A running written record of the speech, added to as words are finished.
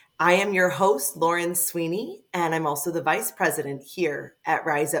I am your host, Lauren Sweeney, and I'm also the vice president here at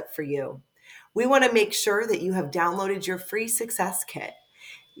Rise Up For You. We want to make sure that you have downloaded your free success kit.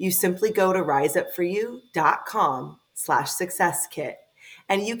 You simply go to riseupforyou.com/success kit,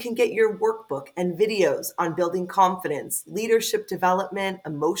 and you can get your workbook and videos on building confidence, leadership development,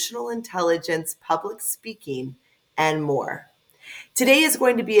 emotional intelligence, public speaking, and more. Today is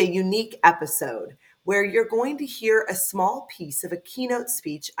going to be a unique episode where you're going to hear a small piece of a keynote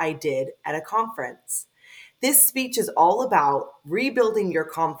speech I did at a conference. This speech is all about rebuilding your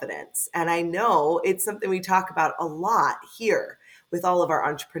confidence, and I know it's something we talk about a lot here with all of our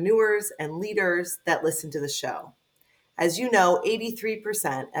entrepreneurs and leaders that listen to the show. As you know,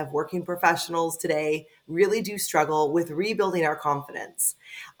 83% of working professionals today really do struggle with rebuilding our confidence.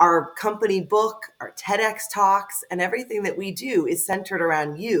 Our company book, our TEDx talks, and everything that we do is centered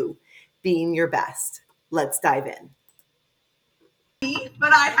around you being your best. Let's dive in.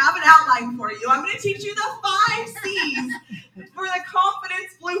 But I have an outline for you. I'm going to teach you the 5 C's for the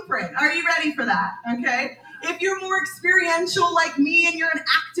confidence blueprint. Are you ready for that? Okay. If you're more experiential like me and you're an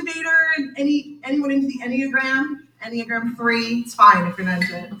activator and anyone into the Enneagram 3, it's fine if you're not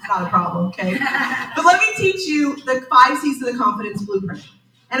into it. It's not a problem, okay? But let me teach you the 5 C's of the confidence blueprint.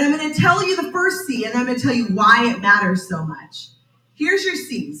 And I'm going to tell you the first C, and I'm going to tell you why it matters so much. Here's your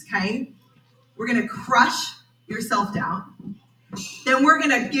C's, okay? We're going to crush your self-doubt. Then we're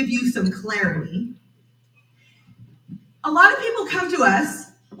going to give you some clarity. A lot of people come to us,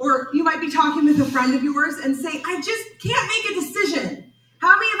 or you might be talking with a friend of yours and say, I just can't make a decision.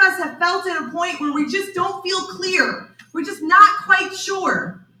 How many of us have felt at a point where we just don't feel clear? We're just not quite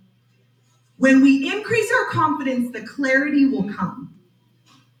sure. When we increase our confidence, the clarity will come.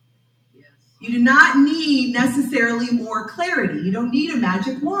 You do not need necessarily more clarity. You don't need a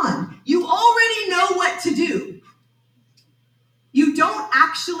magic wand. You already know what to do. You don't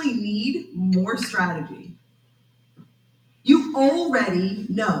actually need more strategy. You already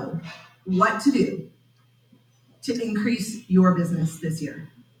know what to do to increase your business this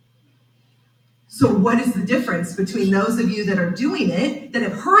year. So what is the difference between those of you that are doing it, that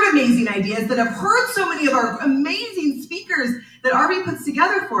have heard amazing ideas, that have heard so many of our amazing speakers that Arby puts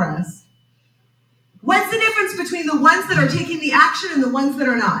together for us? What's the difference between the ones that are taking the action and the ones that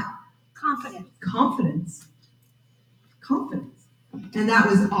are not? Confidence. And that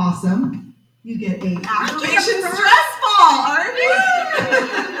was awesome. You get a application stress ball, Arby.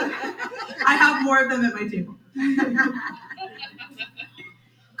 I have more of them at my table.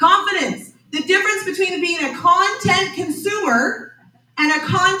 Confidence. The difference between being a content consumer and a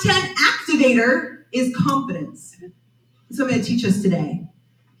content activator is confidence. So I'm going to teach us today.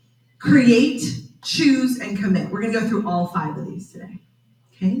 Create, choose, and commit. We're going to go through all 5 of these today.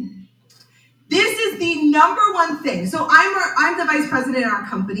 Okay? This is the number one thing. So I'm the vice president in our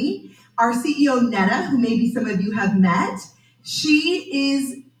company. Our CEO, Netta, who maybe some of you have met, she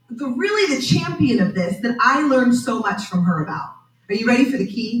is really the champion of this that I learned so much from her about. Are you ready for the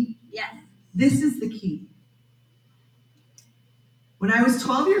key? Yes. This is the key. When I was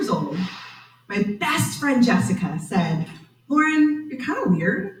 12 years old, my best friend Jessica said, Lauren, you're kind of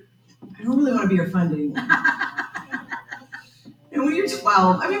weird. I don't really want to be your friend anymore. And when you're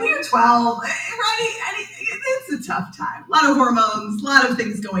 12, right? It's a tough time. A lot of hormones, a lot of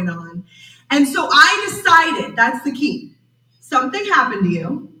things going on. And so I decided, that's the key. Something happened to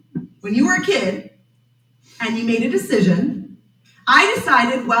you when you were a kid and you made a decision. I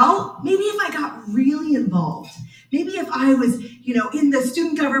decided, well, maybe if I got really involved, maybe if I was, in the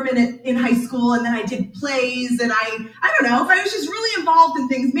student government in high school and then I did plays and I don't know, if I was just really involved in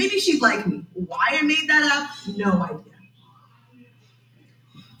things, maybe she'd like me. Why I made that up, no idea.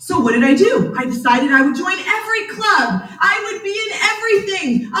 So what did I do? I decided I would join every club. I would be in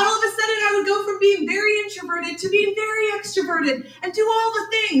everything. All of a sudden, I would go from being very introverted to being very extroverted and do all the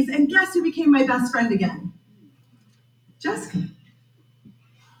things. And guess who became my best friend again? Jessica.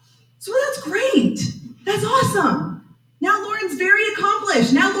 So that's great. That's awesome. Now Lauren's very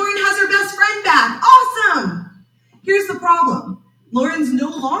accomplished. Now Lauren has her best friend back. Awesome. Here's the problem. Lauren's no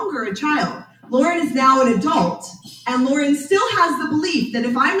longer a child. Lauren is now an adult, and Lauren still has the belief that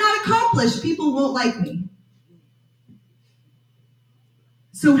if I'm not accomplished, people won't like me.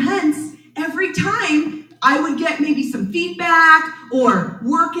 So hence, every time I would get maybe some feedback or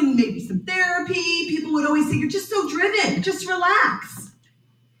work in maybe some therapy, people would always say, you're just so driven, just relax.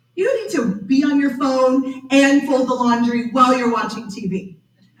 You don't need to be on your phone and fold the laundry while you're watching TV.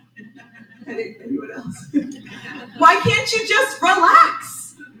 Anyone else? Why can't you just relax?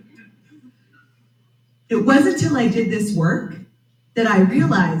 It wasn't until I did this work that I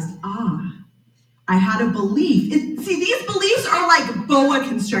realized, I had a belief. See, these beliefs are like boa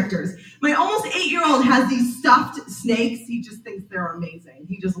constrictors. My almost 8-year-old has these stuffed snakes. He just thinks they're amazing.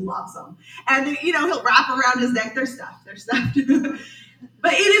 He just loves them. And then, he'll wrap around his neck. They're stuffed.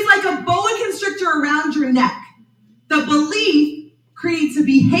 But it is like a boa constrictor around your neck. The belief creates a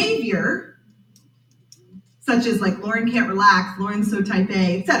behavior, such as like Lauren can't relax, Lauren's so type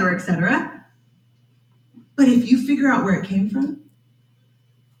A, et cetera, et cetera. But if you figure out where it came from,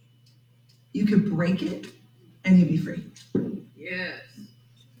 you could break it and you'd be free. Yes.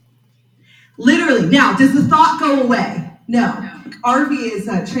 Literally. Now, does the thought go away? No. RV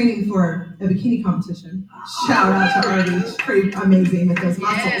is training for a bikini competition. Shout out to RV. She's pretty amazing with those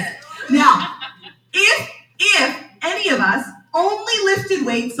muscles. Yes. Now, if any of us only lifted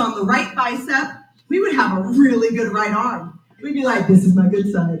weights on the right bicep, we would have a really good right arm. We'd be like, this is my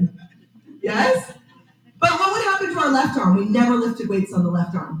good side. Yes? But what would happen to our left arm? We never lifted weights on the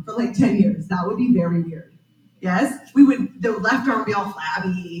left arm for like 10 years. That would be very weird. Yes? The left arm would be all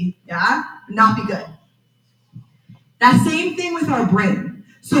flabby. Yeah? Not be good. That same thing with our brain.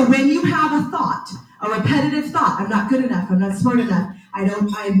 So when you have a thought, a repetitive thought, I'm not good enough, I'm not smart enough,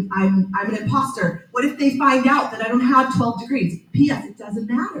 I'm an imposter. What if they find out that I don't have 12 degrees? P.S. It doesn't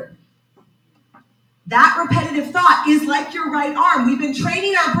matter. That repetitive thought is like your right arm. We've been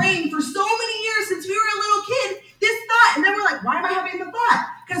training our brain for so many years since we were a little kid, this thought, and then we're like, why am I having the thought?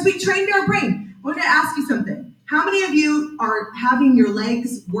 Because we trained our brain. I want to ask you something. How many of you are having your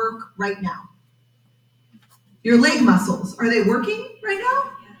legs work right now? Your leg muscles, are they working right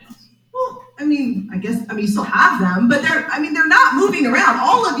now? Well, I guess you still have them, but they're not moving around.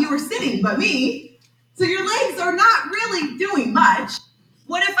 All of you are sitting but me. So your legs are not really doing much.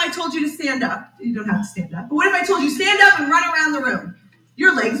 What if I told you to stand up? You don't have to stand up. But what if I told you stand up and run around the room?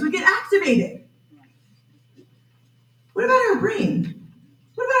 Your legs would get activated. What about our brain?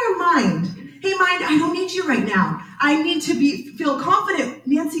 What about our mind? Hey, mind, I don't need you right now. I need to feel confident.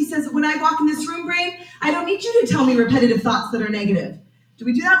 Nancy says, when I walk in this room, brain, I don't need you to tell me repetitive thoughts that are negative. Do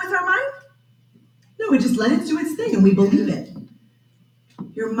we do that with our mind? No, we just let it do its thing and we believe it.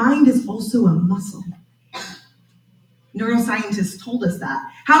 Your mind is also a muscle. Neuroscientists told us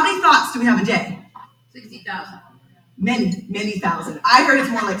that. How many thoughts do we have a day? 60,000. Many, many thousand. I heard it's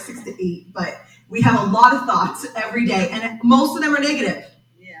more like 6 to 8, but we have a lot of thoughts every day, and most of them are negative.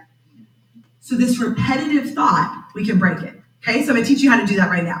 Yeah. So this repetitive thought, we can break it. Okay, so I'm going to teach you how to do that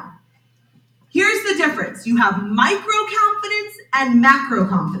right now. Here's the difference. You have micro-confidence and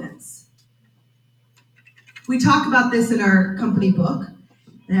macro-confidence. We talk about this in our company book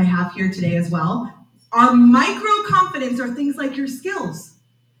that I have here today as well. Our micro-confidence are things like your skills.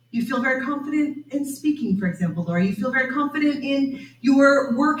 You feel very confident in speaking, for example, Laura. You feel very confident in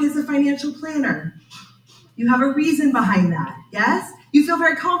your work as a financial planner. You have a reason behind that, yes? You feel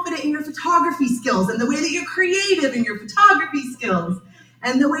very confident in your photography skills and the way that you're creative in your photography skills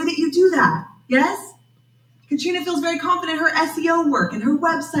and the way that you do that, yes? Katrina feels very confident in her SEO work and her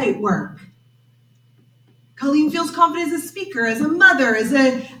website work. Colleen feels confident as a speaker, as a mother, as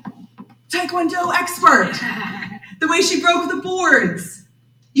a Taekwondo expert, the way she broke the boards.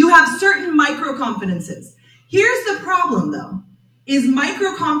 You have certain micro-confidences. Here's the problem, though, is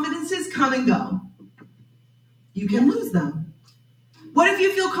micro-confidences come and go. You can lose them. What if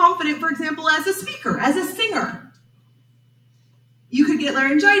you feel confident, for example, as a speaker, as a singer? You could get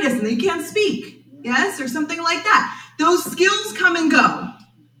laryngitis and then you can't speak, yes, or something like that. Those skills come and go.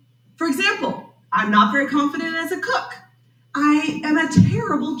 For example, I'm not very confident as a cook. I am a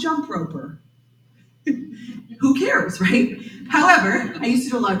terrible jump roper. Who cares, right? However, I used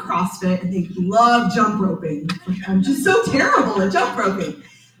to do a lot of CrossFit and they love jump roping. I'm just so terrible at jump roping.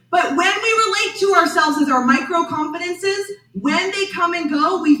 But when we relate to ourselves as our micro-confidences, when they come and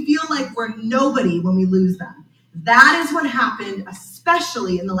go, we feel like we're nobody when we lose them. That is what happened,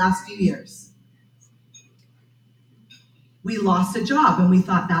 especially in the last few years. We lost a job and we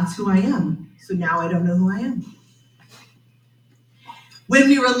thought, that's who I am. So now I don't know who I am. When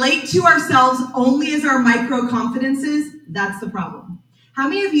we relate to ourselves only as our micro-confidences, that's the problem. How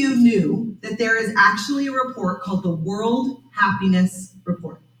many of you knew that there is actually a report called the World Happiness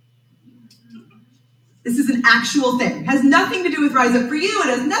Report? This is an actual thing. It has nothing to do with Rise Up For You. It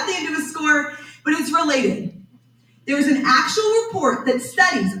has nothing to do with SCORE, but it's related. There's an actual report that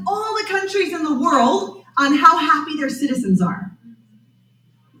studies all the countries in the world on how happy their citizens are.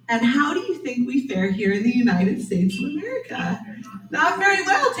 And how do you think we fare here in the United States of America? Not very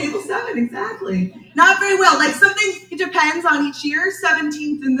well. Table 7, exactly. Not very well. Like something, it depends on each year,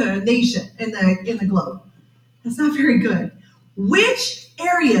 17th in the nation, in the globe. That's not very good. Which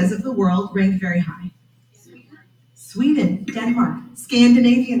areas of the world rank very high? Sweden, Denmark,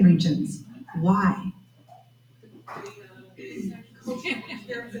 Scandinavian regions. Why?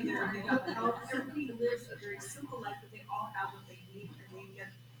 Everybody lives a very simple life, but they all have what they need, and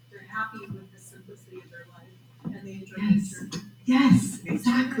they're happy with the simplicity of their life, and they enjoy nature. Yes,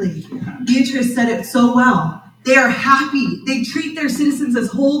 exactly. Beatrice said it so well. They are happy. They treat their citizens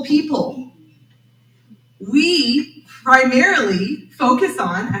as whole people. We primarily focus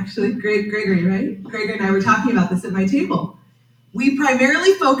on, actually, Gregory, right? Gregory and I were talking about this at my table. We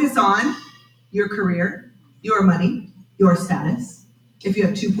primarily focus on your career, your money, your status. If you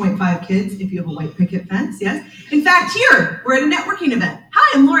have 2.5 kids, if you have a white picket fence, yes. In fact, here, we're at a networking event.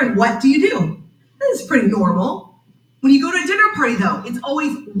 Hi, I'm Lauren. What do you do? This is pretty normal. When you go to a dinner party, though, it's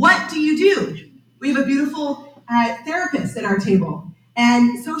always, what do you do? We have a beautiful therapist at our table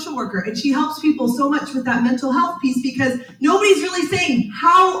and social worker, and she helps people so much with that mental health piece because nobody's really saying,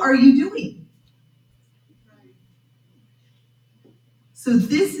 how are you doing? So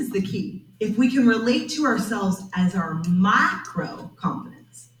this is the key. If we can relate to ourselves as our macro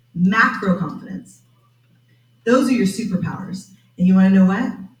confidence, those are your superpowers. And you want to know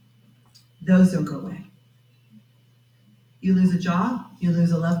what? Those don't go away. You lose a job, you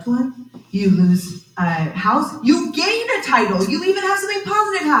lose a loved one, you lose a house, you gain a title, you even have something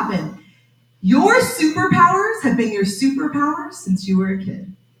positive happen. Your superpowers have been your superpowers since you were a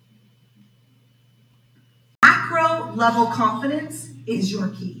kid. Macro level confidence is your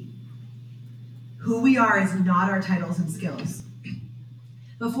key. Who we are is not our titles and skills.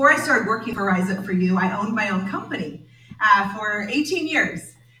 Before I started working for Rise Up For You, I owned my own company for 18 years.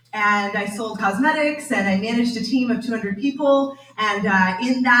 And I sold cosmetics, and I managed a team of 200 people. And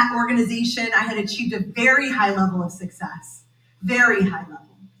in that organization, I had achieved a very high level of success, very high level.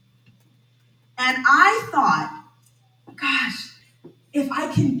 And I thought, gosh, if I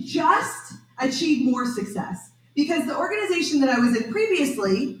can just achieve more success, because the organization that I was in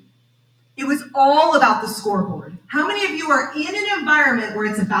previously, it was all about the scoreboard. How many of you are in an environment where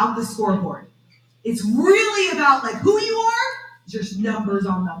it's about the scoreboard? It's really about like who you are, just numbers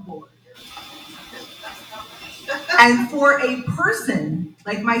on the board. And for a person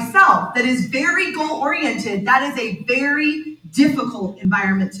like myself that is very goal-oriented, that is a very difficult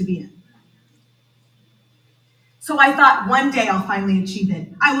environment to be in. So I thought one day I'll finally achieve it.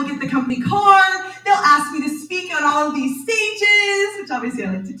 I will get the company car, they'll ask me to speak on all of these stages, which obviously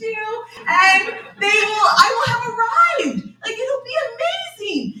I like to do, and I will have arrived. Like, it'll be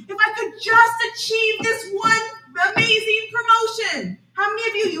amazing if I could just achieve this one amazing promotion. How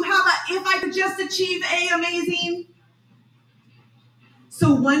many of you have a, if I could just achieve a amazing?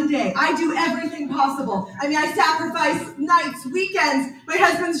 So one day, I do everything possible. I mean, I sacrifice nights, weekends. My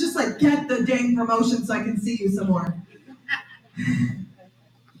husband's just like, get the dang promotion so I can see you some more.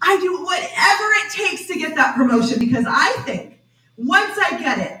 I do whatever it takes to get that promotion because I think once I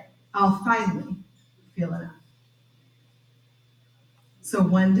get it, I'll finally feel enough. So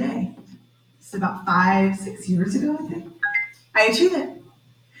one day, it's about 5-6 years ago, I think, I achieve it.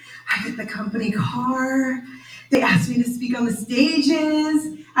 I get the company car. They ask me to speak on the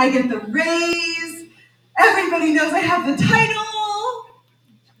stages. I get the raise. Everybody knows I have the title.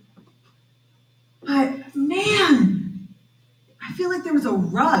 But man, I feel like there was a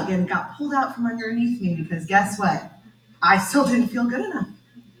rug and it got pulled out from underneath me because guess what? I still didn't feel good enough.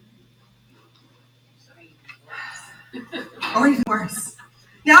 Or even worse.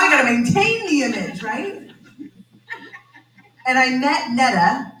 Now I gotta maintain the image, right? And I met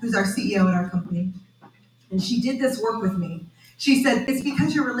Netta, who's our CEO at our company, and she did this work with me. She said, it's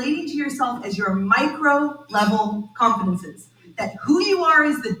because you're relating to yourself as your micro level confidences. That who you are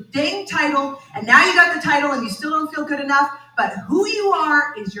is the dang title, and now you got the title and you still don't feel good enough, but who you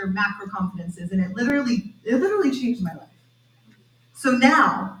are is your macro confidences. And it literally changed my life. So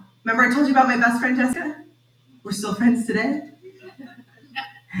now, remember I told you about my best friend, Jessica? We're still friends today.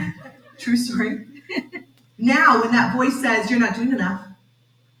 True story. Now, when that voice says, you're not doing enough,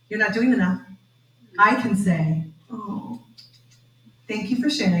 I can say, oh, thank you for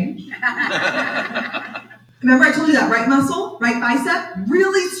sharing. Remember I told you that right muscle, right bicep,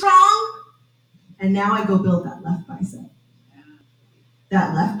 really strong? And now I go build that left bicep.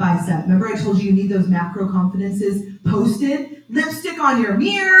 That left bicep. Remember I told you need those macro confidences posted? Lipstick on your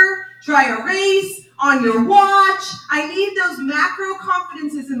mirror, dry erase, on your watch. I need those macro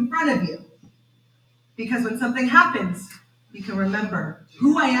confidences in front of you. Because when something happens, you can remember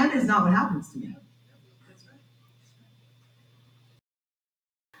who I am is not what happens to me.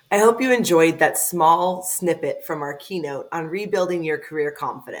 I hope you enjoyed that small snippet from our keynote on rebuilding your career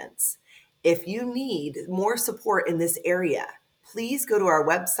confidence. If you need more support in this area, please go to our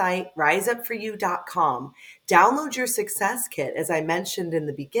website, riseupforyou.com, download your success kit, as I mentioned in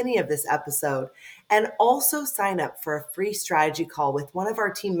the beginning of this episode, and also sign up for a free strategy call with one of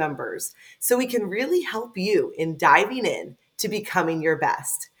our team members so we can really help you in diving in to becoming your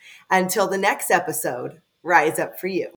best. Until the next episode, rise up for you.